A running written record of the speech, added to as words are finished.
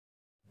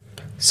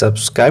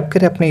Subscribe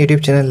करें अपने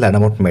YouTube channel learn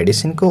about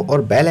medicine को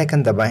और बेल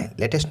आइकन दबाएं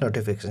लेटेस्ट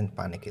नोटिफिकेशन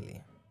पाने के लिए।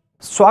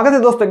 स्वागत है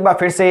दोस्तों एक बार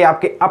फिर से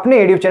आपके अपने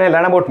YouTube channel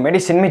learn about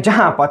medicine में,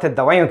 जहां आप पाते हैं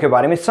दवाइयों के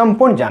बारे में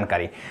संपूर्ण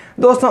जानकारी।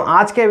 दोस्तों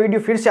आज का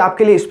वीडियो फिर से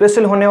आपके लिए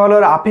स्पेशल होने वाला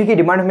और आप ही की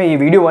डिमांड में ये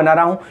वीडियो बना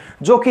रहा हूं,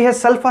 जो कि है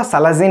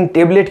सल्फासालाजिन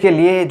टेबलेट के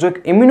लिए, जो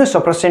एक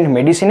इम्यूनोसप्रेसेंट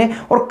मेडिसिन है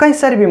और कई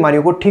सारी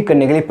बीमारियों को ठीक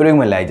करने के लिए प्रयोग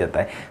में लाया जाता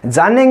है।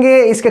 जानेंगे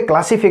इसके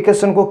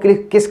क्लासिफिकेशन को,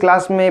 किस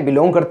क्लास में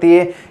बिलोंग करती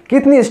है,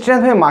 कितनी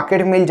स्ट्रेंथ में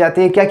मार्केट में मिल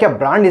जाती है, क्या क्या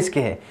ब्रांड इसके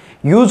हैं,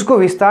 यूज को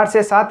विस्तार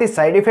से, साथ ही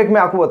साइड इफेक्ट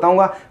में आपको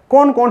बताऊंगा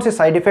कौन कौन से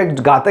साइड इफेक्ट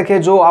घातक है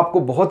जो आपको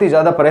बहुत ही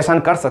ज़्यादा परेशान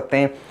कर सकते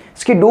हैं,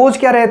 इसकी डोज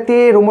क्या रहती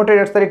है, रूमेटॉइड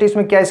आर्थराइटिस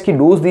में क्या इसकी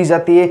डोज दी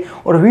जाती है,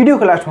 और वीडियो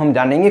के लास्ट में हम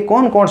जानेंगे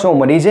कौन कौन से वो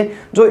मरीज हैं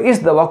जो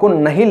इस दवा को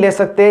नहीं ले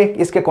सकते,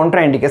 इसके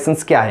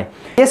कॉन्ट्राइंडिकेशंस क्या है।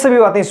 ये सभी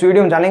बातें इस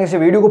वीडियो में जानेंगे। इस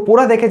वीडियो को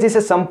पूरा देखें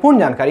जिससे संपूर्ण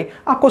जानकारी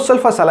आपको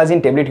सल्फासालाजिन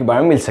टेबलेट के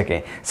बारे में मिल सके।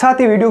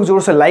 साथ ही वीडियो को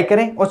जरूर से लाइक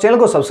करें और चैनल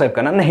को सब्सक्राइब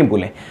करना नहीं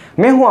भूलें।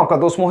 मैं हूं आपका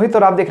दोस्त मोहित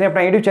और आप देख रहे हैं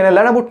अपना YouTube channel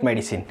learn about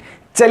medicine.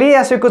 चलिए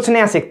ऐसे कुछ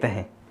नया सीखते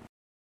हैं।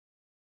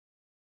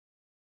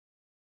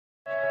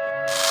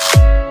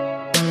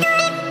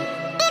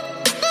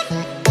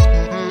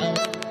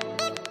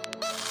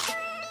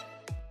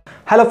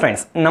 हेलो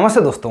फ्रेंड्स,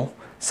 नमस्ते दोस्तों।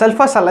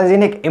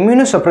 सल्फासालाजिन एक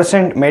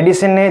इम्यूनोसप्रेसेंट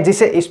मेडिसिन है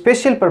जिसे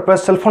स्पेशल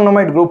पर्पस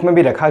सल्फोनामाइड ग्रुप में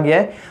भी रखा गया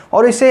है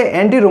और इसे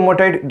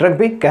एंटी-रूमेटॉइड ड्रग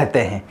भी कहते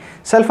हैं।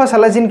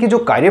 सल्फासालाजिन की जो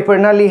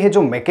कार्यप्रणाली है,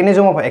 जो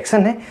मैकेनिज्म ऑफ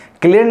एक्शन है,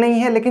 क्लियर नहीं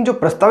है, लेकिन जो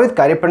प्रस्तावित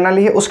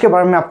कार्यप्रणाली है उसके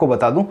बारे में आपको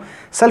बता दूं।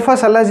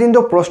 सल्फासालाजिन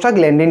जो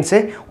प्रोस्टाग्लैंडिन्स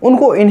है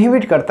उनको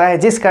इनहिबिट करता है,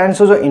 जिस कारण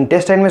से जो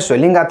इंटेस्टाइन में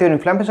स्वेलिंग आती है और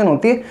इन्फ्लेमेशन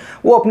होती है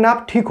वो अपने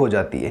आप ठीक हो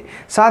जाती है।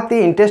 साथ ही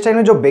इंटेस्टाइन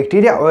में जो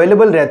बैक्टीरिया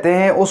अवेलेबल रहते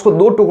हैं उसको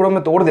दो टुकड़ों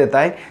में तोड़ देता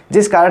है,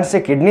 जिस कारण से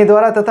किडनी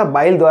द्वारा तथा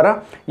बाइल द्वारा,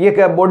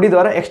 ये बॉडी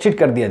द्वारा एक्सट्रीट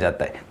कर दिया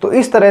जाता है। तो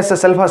इस तरह से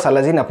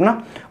सल्फासालाजिन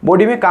अपना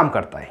बॉडी में काम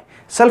करता है।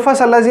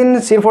 सल्फासालाजिन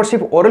सिर्फ और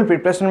सिर्फ ओरल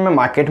प्रिपरेशन में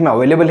मार्केट में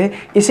अवेलेबल है,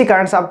 इसी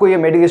कारण से आपको ये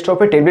मेडिकल स्टोर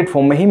पे टेबलेट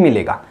फॉर्म में ही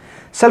मिलेगा।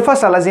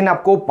 सल्फासालाजिन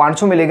आपको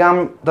 500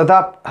 मिलीग्राम तथा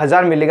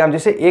 1000 मिलीग्राम,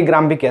 जिसे 1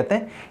 ग्राम भी कहते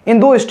हैं, इन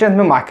दो स्ट्रेंथ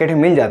में मार्केट में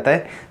मिल जाता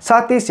है।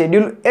 साथ ही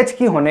शेड्यूल एच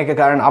की होने के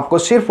कारण आपको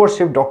सिर्फ और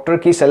सिर्फ डॉक्टर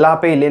की सलाह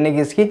पे ही लेने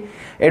की इसकी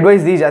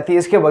एडवाइस दी जाती है,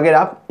 इसके बगैर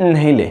आप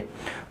नहीं लें।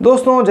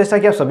 दोस्तों जैसा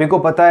कि आप सभी को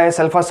पता है,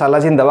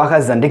 सल्फासालाजिन दवा का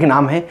जेनेरिक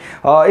नाम है।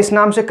 इस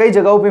नाम से कई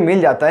जगहों पे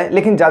मिल जाता है,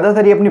 लेकिन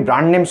ज़्यादातर ये अपनी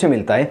ब्रांड नेम से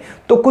मिलता है।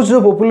 तो कुछ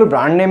जो पॉपुलर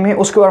ब्रांड नेम है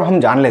उसके बारे में हम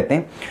जान लेते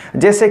हैं,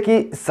 जैसे कि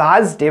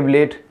साज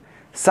टेबलेट,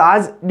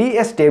 साज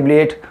डीएस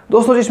टेबलेट।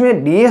 दोस्तों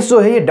जिसमें डीएस जो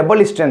है ये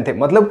डबल स्ट्रेंथ है,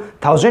 मतलब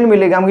 1000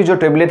 मिलीग्राम की जो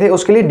टेबलेट है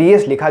उसके लिए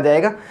डीएस लिखा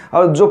जाएगा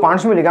और जो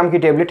 500 मिलीग्राम की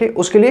टेबलेट है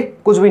उसके लिए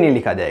कुछ भी नहीं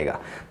लिखा जाएगा।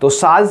 तो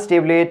साज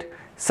टेबलेट,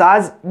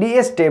 साज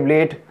डीएस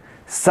टेबलेट,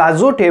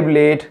 साजो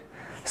टेबलेट,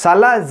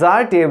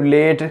 सालाजार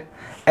टेबलेट,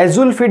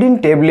 एजुल्फिडिन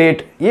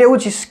टेबलेट, ये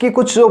इसकी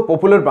कुछ जो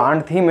पॉपुलर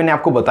ब्रांड थी मैंने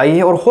आपको बताई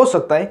है। और हो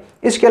सकता है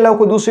इसके अलावा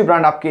कोई दूसरी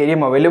ब्रांड आपके एरिया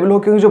में अवेलेबल हो,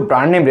 क्योंकि जो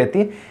ब्रांड नेम रहती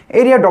है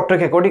एरिया डॉक्टर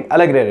के अकॉर्डिंग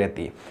अलग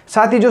रहती है।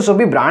 साथ ही जो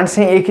सभी ब्रांड्स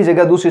हैं एक ही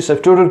जगह दूसरी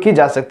सब्स्टिट्यूट की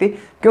जा सकती,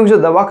 क्योंकि जो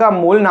दवा का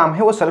मूल नाम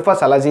है वो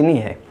सल्फासालाजिन ही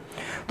है।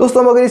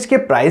 दोस्तों अगर इसके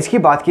प्राइस की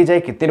बात की जाए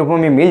कितने रुपयों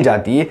में मिल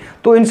जाती है,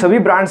 तो इन सभी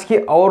ब्रांड्स की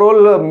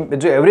ओवरऑल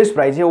जो एवरेज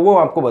प्राइस है वो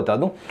आपको बता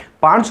दूं।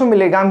 500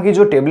 मिलीग्राम की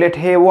जो टेबलेट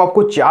है वो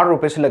आपको 4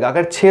 रुपये से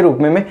लगाकर 6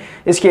 रुपये में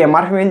इसकी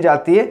एमआरपी मिल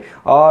जाती है,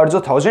 और जो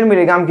 1000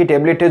 मिलीग्राम की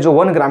टेबलेट है, जो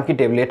 1 ग्राम की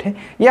टेबलेट है,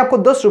 ये आपको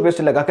 10 रुपये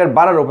से लगाकर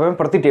 12 रुपये में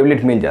प्रति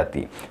टेबलेट मिल जाती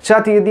है।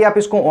 साथ ही यदि आप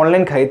इसको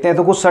ऑनलाइन खरीदते हैं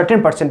तो कुछ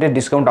सर्टेन परसेंटेज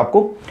डिस्काउंट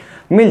आपको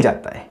मिल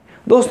जाता है।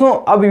 दोस्तों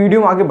अब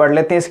वीडियो में आगे बढ़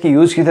लेते हैं इसकी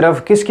यूज़ की तरफ।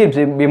 किसकी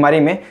बीमारी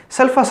में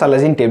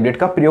सल्फासालाजिन टेबलेट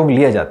का प्रयोग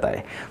लिया जाता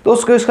है?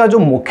 दोस्तों इसका जो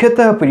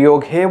मुख्यतः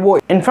प्रयोग है वो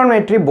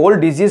इन्फ्लेमेटरी बाउल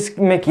डिजीज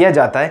में किया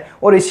जाता है,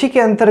 और इसी के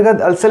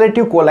अंतर्गत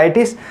अल्सरेटिव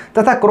कोलाइटिस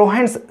तथा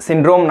क्रोहेंस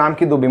सिंड्रोम नाम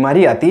की दो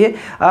बीमारी आती है।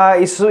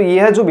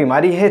 यह जो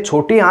बीमारी है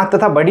छोटी आंत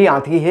तथा बड़ी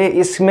आंत की है।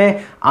 इसमें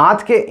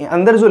आंत के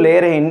अंदर जो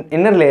लेयर है,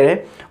 इनर लेयर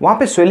है, वहाँ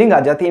पे स्वेलिंग आ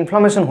जाती है,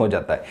 इन्फ्लामेशन हो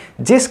जाता है,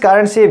 जिस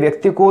कारण से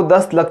व्यक्ति को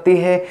दस्त लगती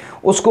है,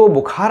 उसको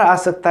बुखार आ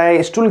सकता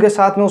है, स्टूल के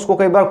साथ में उसको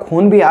कई बार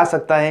खून भी आ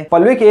सकता है,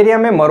 पल्विक एरिया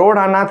में मरोड़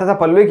आना तथा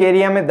पल्विक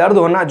एरिया में दर्द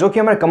होना, जो कि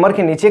हमारे कमर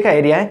के नीचे का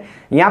एरिया है,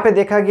 यहाँ पे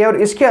देखा गया।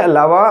 और इसके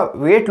अलावा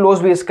वेट लॉस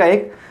भी इसका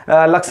एक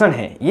लक्षण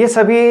है। ये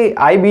सभी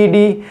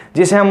आईबीडी,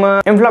 जिसे हम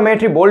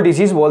इन्फ्लेमेटरी बाउल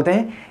डिजीज बोलते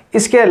हैं,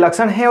 इसके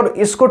लक्षण है, और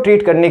इसको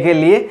ट्रीट करने के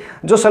लिए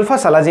जो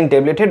सल्फासालाजिन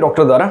टेबलेट है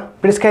डॉक्टर द्वारा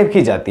प्रिस्क्राइब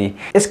की जाती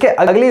है। इसके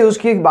अगले यूज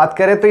की बात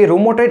करें तो ये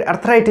रूमेटॉइड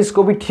आर्थराइटिस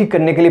को भी ठीक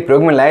करने के लिए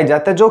प्रयोग में लाया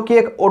जाता है, जो कि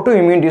एक ऑटो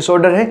इम्यून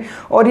डिसऑर्डर है,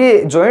 और ये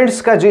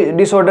जॉइंट्स का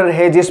डिसऑर्डर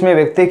है, जिसमें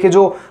व्यक्ति के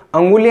जो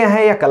अंगुलियां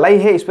हैं या कलाई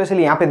है,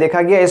 स्पेशली यहाँ पे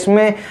देखा गया,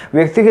 इसमें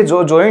व्यक्ति के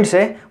जो जॉइंट्स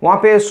है वहाँ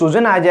पे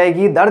सूजन आ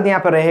जाएगी, दर्द यहाँ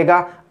पे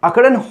रहेगा,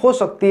 अकड़न हो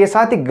सकती है,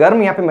 साथ ही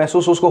गर्म यहाँ पे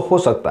महसूस उसको हो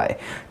सकता है।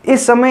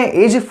 इस समय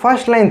as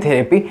first line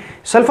therapy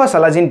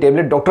सल्फासालाजिन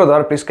tablet doctor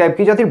द्वारा प्रिस्क्राइब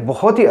की जाती है।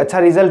 बहुत ही अच्छा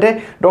रिजल्ट है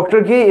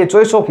डॉक्टर की ये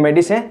choice of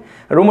medicine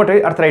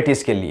rheumatoid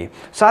arthritis के लिए।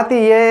 साथ ही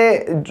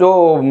ये जो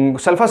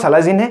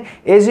सल्फासालाजिन है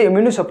एज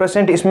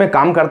इम्यूनोसप्रेसेंट इसमें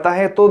काम करता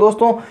है। तो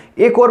दोस्तों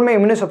एक और मैं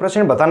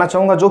इम्यूनोसप्रेसेंट बताना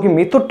चाहूँगा, जो कि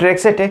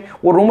मीथोट्रेक्सेट है,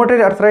 वो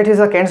रूमेटॉइड आर्थराइटिस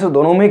का कैंसर से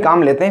दोनों में ही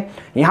काम लेते हैं।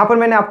 यहाँ पर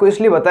मैंने आपको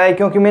इसलिए बताया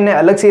क्योंकि मैंने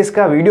अलग से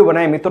इसका वीडियो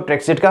बनाया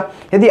मिथोट्रेक्सेट का।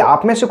 यदि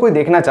आप में से कोई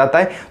देखना चाहता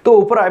है तो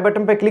ऊपर आई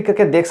बटन पर क्लिक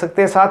करके देख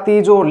सकते हैं, साथ ही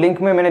जो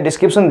लिंक में मैंने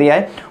डिस्क्रिप्शन दिया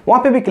है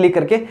वहाँ पर भी क्लिक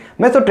करके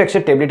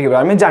मिथोट्रेक्सेट टेबलेट के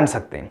बारे में जान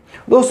सकते हैं।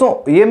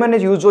 दोस्तों ये मैंने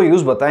जो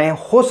यूज़ बताए हैं,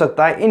 हो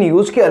सकता है इन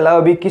यूज़ के अलावा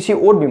भी किसी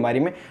और बीमारी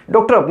में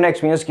डॉक्टर अपने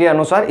एक्सपीरियंस के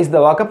अनुसार इस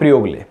दवा का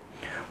प्रयोग ले।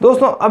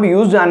 दोस्तों अब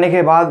यूज़ जानने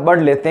के बाद बढ़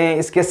लेते हैं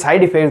इसके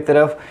साइड इफेक्ट की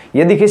तरफ।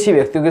 यदि किसी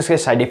व्यक्ति को इसके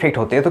साइड इफेक्ट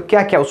होते हैं तो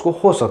क्या क्या उसको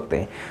हो सकते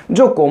हैं।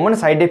 जो कॉमन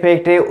साइड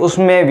इफेक्ट है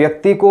उसमें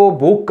व्यक्ति को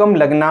भूख कम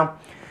लगना,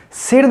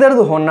 सिर दर्द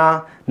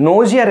होना,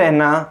 नोजिया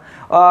रहना,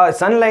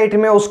 सनलाइट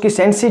में उसकी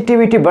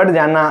सेंसिटिविटी बढ़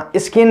जाना,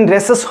 स्किन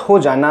रेसेस हो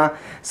जाना,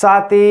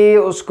 साथ ही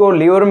उसको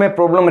लीवर में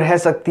प्रॉब्लम रह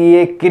सकती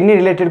है, किडनी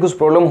रिलेटेड कुछ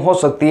प्रॉब्लम हो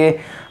सकती है,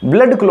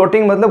 ब्लड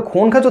क्लॉटिंग मतलब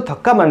खून का जो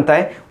थक्का बनता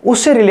है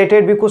उससे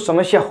रिलेटेड भी कुछ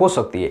समस्या हो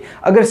सकती है।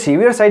 अगर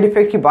सीवियर साइड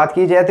इफेक्ट की बात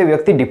की जाए तो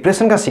व्यक्ति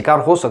डिप्रेशन का शिकार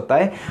हो सकता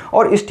है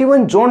और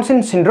स्टीवन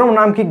जॉनसन सिंड्रोम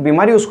नाम की एक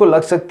बीमारी उसको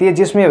लग सकती है,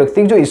 जिसमें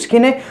व्यक्ति की जो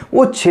स्किन है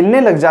वो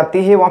छिलने लग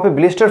जाती है, वहाँ पे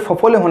ब्लिस्टर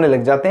फफोले होने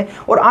लग जाते हैं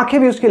और आंखें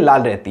भी उसकी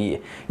लाल रहती है।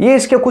 ये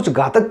इसके कुछ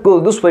घातक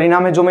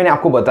दुष्परिणाम है जो मैंने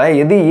आपको बताया।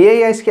 यदि ये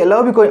या इसके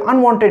अलावा भी कोई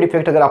अनवांटेड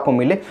इफेक्ट अगर आपको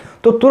मिले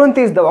तो तुरंत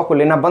ही इस दवा को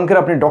लेना बंद कर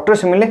अपने डॉक्टर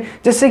से मिले,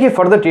 जिससे कि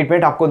फर्दर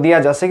ट्रीटमेंट आपको दिया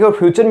जा सके और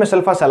फ्यूचर में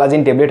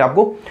सल्फासालाजिन टेबलेट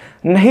आपको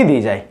नहीं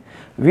दी जाए।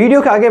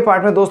 वीडियो के आगे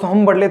पार्ट में दोस्तों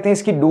हम बढ़ लेते हैं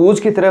इसकी डोज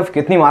की तरफ,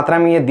 कितनी मात्रा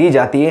में ये दी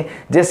जाती है।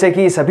 जैसे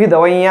कि सभी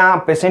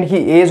दवाइयाँ पेशेंट की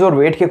एज और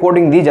वेट के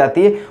अकॉर्डिंग दी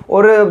जाती है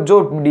और जो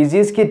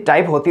डिजीज़ की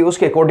टाइप होती है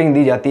उसके अकॉर्डिंग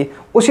दी जाती है,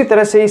 उसी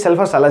तरह से ही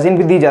सल्फासालाजिन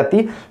भी दी जाती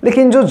है।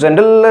 लेकिन जो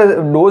जनरल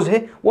डोज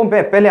है वो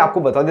मैं पहले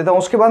आपको बता देता हूँ,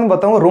 उसके बाद मैं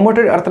बताऊँगा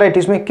रूमेटॉइड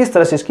अर्थराइटिस में किस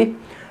तरह से इसकी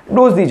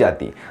डोज दी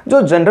जाती है।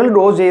 जो जनरल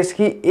डोज है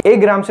इसकी 1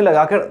 ग्राम से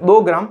लगाकर 2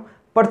 ग्राम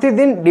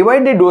प्रतिदिन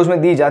डिवाइडेड डोज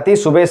में दी जाती है,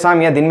 सुबह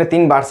शाम या दिन में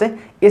 3 बार से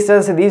इस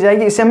तरह से दी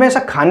जाएगी। इसे हमेशा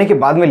खाने के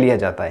बाद में लिया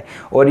जाता है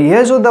और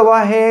यह जो दवा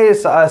है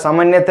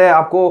सामान्यतः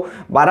आपको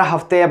 12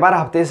 हफ्ते या 12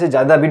 हफ्ते से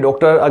ज़्यादा भी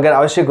डॉक्टर अगर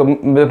आवश्यक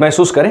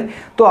महसूस करें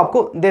तो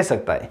आपको दे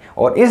सकता है।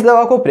 और इस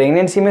दवा को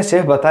प्रेगनेंसी में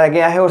सेफ बताया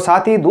गया है और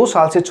साथ ही 2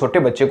 साल से छोटे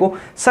बच्चे को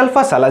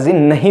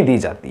सल्फासालाजिन नहीं दी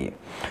जाती है।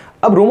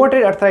 अब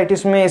रूमेटॉइड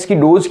अर्थराइटिस में इसकी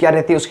डोज क्या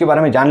रहती है उसके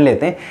बारे में जान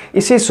लेते हैं।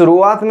 इसे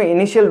शुरुआत में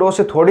इनिशियल डोज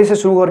से थोड़ी से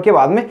शुरू करके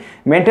बाद में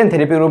मेंटेन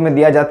थेरेपी रूप में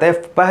दिया जाता है।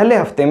 पहले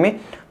हफ्ते में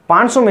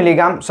 500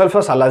 मिलीग्राम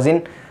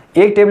सल्फासालाजिन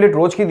 1 टेबलेट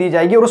रोज की दी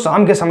जाएगी और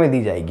शाम के समय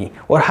दी जाएगी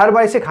और हर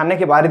बार इसे खाने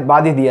के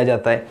बाद ही दिया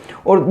जाता है।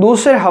 और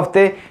दूसरे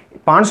हफ्ते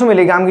 500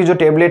 मिलीग्राम की जो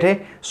टेबलेट है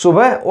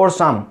सुबह और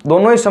शाम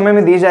दोनों ही समय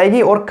में दी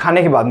जाएगी और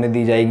खाने के बाद में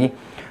दी जाएगी।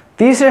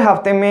 तीसरे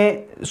हफ्ते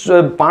में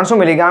 500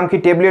 मिलीग्राम की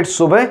टेबलेट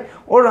सुबह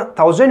और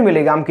 1000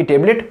 मिलीग्राम की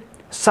टेबलेट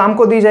शाम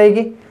को दी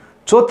जाएगी।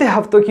 चौथे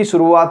हफ्तों की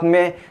शुरुआत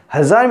में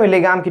 1000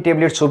 मिलीग्राम की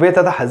टेबलेट सुबह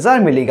तथा 1000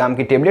 मिलीग्राम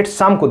की टेबलेट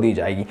शाम को दी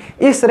जाएगी।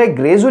 इस तरह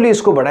ग्रेजुअली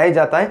इसको बढ़ाया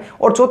जाता है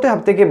और चौथे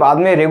हफ्ते के बाद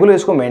में रेगुलर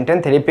इसको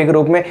मेंटेन थेरेपी के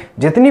रूप में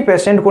जितनी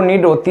पेशेंट को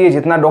नीड होती है,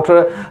 जितना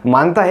डॉक्टर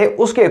मानता है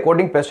उसके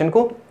अकॉर्डिंग पेशेंट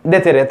को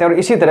देते रहते हैं और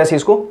इसी तरह से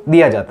इसको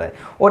दिया जाता है।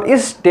 और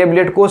इस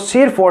टेबलेट को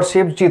सिर्फ और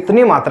सिर्फ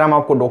जितनी मात्रा में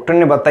आपको डॉक्टर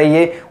ने बताई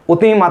है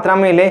उतनी मात्रा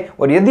में लें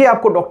और यदि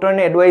आपको डॉक्टर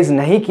ने एडवाइस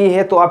नहीं की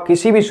है तो आप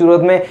किसी भी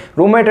सूरत में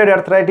रूमेटॉइड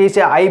अर्थराइटिस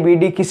या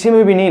IBD किसी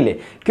में भी नहीं ले,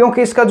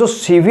 क्योंकि इसका जो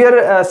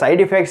सीवियर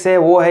साइड इफेक्ट्स है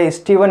वो है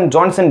स्टीवन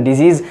जॉनसन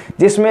डिजीज़,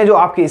 जिसमें जो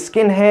आपकी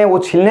स्किन है वो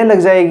छिलने लग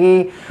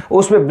जाएगी,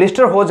 उसमें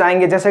ब्लिस्टर हो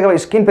जाएंगे। जैसे कि आप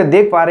स्किन पे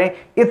देख पा रहे हैं,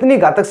 इतनी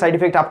घातक साइड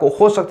इफेक्ट आपको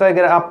हो सकता है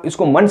अगर आप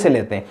इसको मन से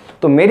लेते हैं।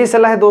 तो मेरी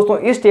सलाह है दोस्तों,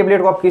 इस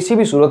टेबलेट को आप किसी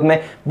भी सूरत में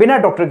बिना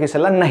डॉक्टर की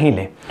सलाह नहीं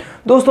लें।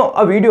 दोस्तों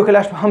अब वीडियो के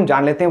लास्ट में हम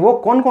जान लेते हैं वो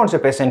कौन कौन से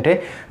पेशेंट है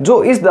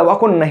जो इस दवा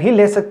को नहीं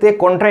ले सकते,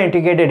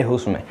 कॉन्ट्राइंडिकेटेड है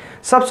उसमें।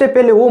 सबसे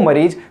पहले वो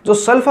मरीज जो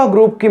सल्फा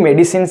ग्रुप की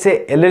मेडिसिन से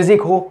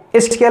एलर्जिक हो,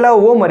 इसके अलावा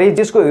वो मरीज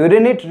जिसको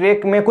यूरिनरी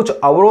ट्रैक्ट में कुछ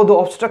अवरोध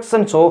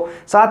ऑब्स्ट्रक्शन हो,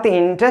 साथ ही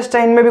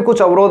इंटेस्टाइन में भी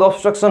कुछ अवरोध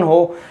ऑब्स्ट्रक्शन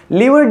हो,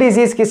 लीवर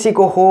डिजीज किसी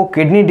को हो,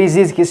 किडनी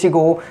डिजीज किसी को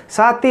हो,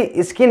 साथ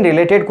ही स्किन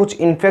रिलेटेड कुछ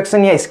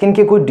इन्फेक्शन या स्किन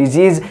की कुछ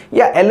डिजीज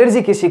या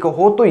एलर्जी किसी को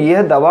हो, तो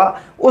यह दवा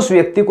उस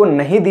व्यक्ति को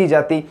नहीं दी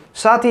जाती।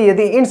 साथ ही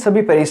यदि इन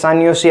सभी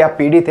परेशानियों से आप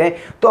पीड़ित हैं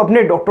तो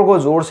अपने डॉक्टर को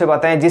जोर से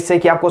बताएं, जिससे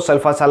कि आपको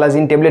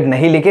सल्फासालाजिन टेबलेट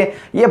नहीं लिखे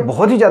या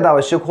बहुत ही ज़्यादा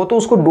आवश्यक हो तो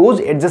उसको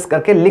डोज एडजस्ट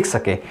करके लिख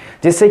सके,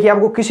 जिससे कि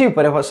आपको किसी भी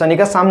परेशानी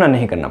का सामना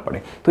नहीं करना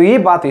पड़े। तो ये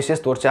बात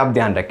विशेष तौर से आप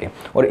ध्यान रखें।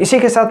 और इसी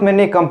के साथ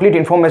मैंने कंप्लीट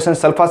इन्फॉर्मेशन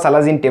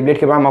सल्फासालाजिन टेबलेट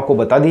के बारे में आपको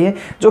बता दी है,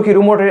 जो कि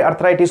रूमेटॉइड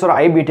अर्थराइटिस और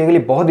IBD के लिए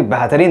बहुत ही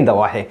बेहतरीन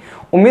दवा है।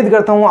 उम्मीद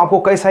करता हूँ आपको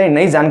कई सारी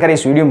नई जानकारी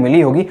इस वीडियो में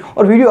मिली होगी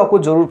और वीडियो आपको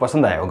जरूर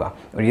पसंद आया होगा।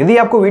 और यदि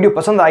आपको वीडियो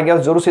पसंद आ गया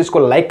तो जरूर से इसको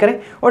लाइक करें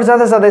और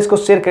ज़्यादा से ज़्यादा इसको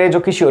शेयर करें जो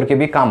किसी और के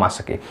भी काम आ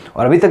सके।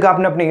 और अभी तक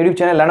आपने अपने YouTube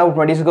channel learn about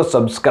medicine को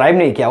सब्सक्राइब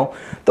नहीं किया हो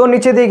तो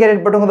नीचे दिए गए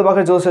रेड बटन को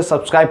दबाकर जरूर से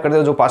सब्सक्राइब कर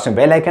दो, जो पास में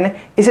बेल आइकन है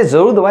इसे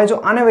जरूर दबाएं, जो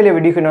आने वाले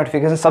वीडियो की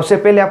नोटिफिकेशन सबसे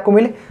पहले आपको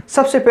मिले,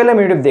 सबसे पहले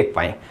वीडियो देख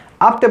पाएं।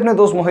 आप तो अपने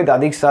दोस्त मोहित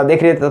आदि के साथ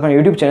देख रहे थे अपना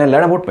YouTube channel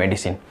learn about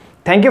medicine.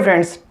 Thank you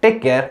friends,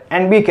 take care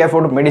and be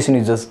careful medicine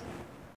users.